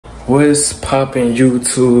What's poppin'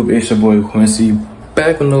 YouTube? It's your boy Quincy,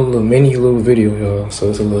 back with another little video, y'all. So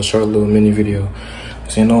it's a little short little mini video.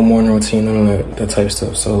 So no morning routine, none of that type of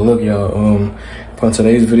stuff. So look, y'all, for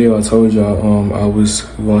today's video, I told y'all I was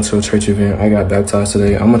going to a church event. I got baptized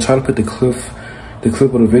today. I'm gonna try to put the clip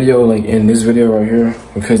of the video like in this video right here,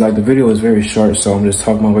 because like the video is very short, so I'm just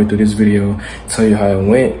talking my way through this video, tell you how it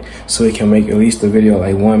went, so it can make at least the video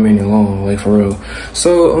like 1 minute long, like for real.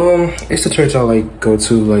 So it's the church I like go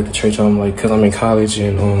to, like the church I'm like, cause I'm in college,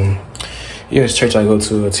 and yeah, it's church I go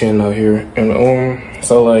to attend out here. And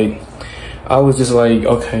so like I was just like,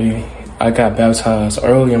 okay, I got baptized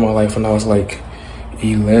early in my life when I was like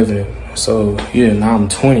 11. So yeah, now I'm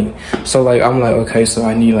 20. So like I'm like, okay, so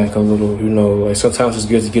I need like a little, you know, like sometimes it's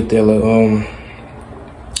good to get that little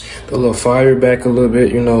the little fire back a little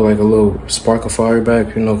bit, you know, like a little spark of fire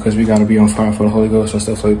back, you know, because we gotta be on fire for the Holy Ghost and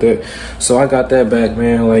stuff like that. So I got that back,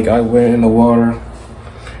 man. Like I went in the water,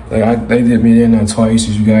 like they did me in there twice,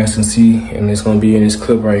 as you guys can see, and it's gonna be in this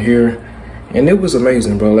clip right here. And it was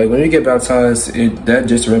amazing, bro. Like when you get baptized, that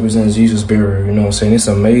just represents Jesus' burial, you know what I'm saying? It's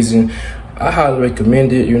amazing. I highly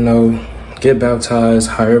recommend it, you know, get baptized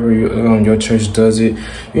however your church does it,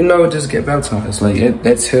 you know, just get baptized. Like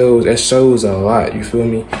that shows a lot, you feel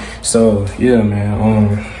me? So yeah,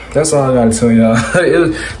 man, that's all I gotta tell y'all.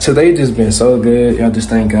 Today just been so good. Y'all just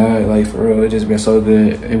thank God, like for real, it just been so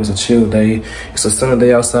good. It was a chill day. It's a sunny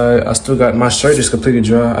day outside. I still got my shirt is completely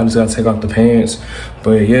dry. I just gotta take off the pants.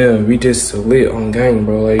 But yeah, we just lit on gang,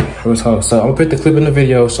 bro, like real talk. So I'm gonna put the clip in the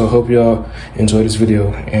video, so hope y'all enjoy this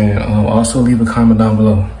video, and also leave a comment down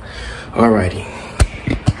below. Alrighty.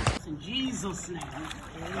 In Jesus' name.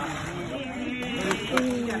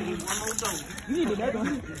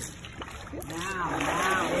 Now.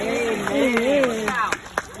 Amen.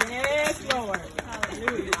 Yes, Lord.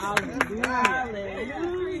 Hallelujah.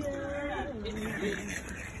 Hallelujah.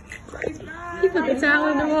 He put the towel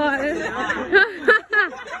in the water.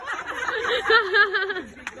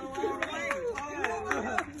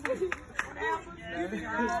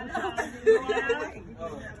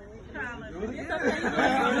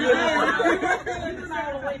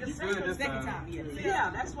 Yeah,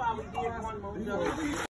 that's why we did one more.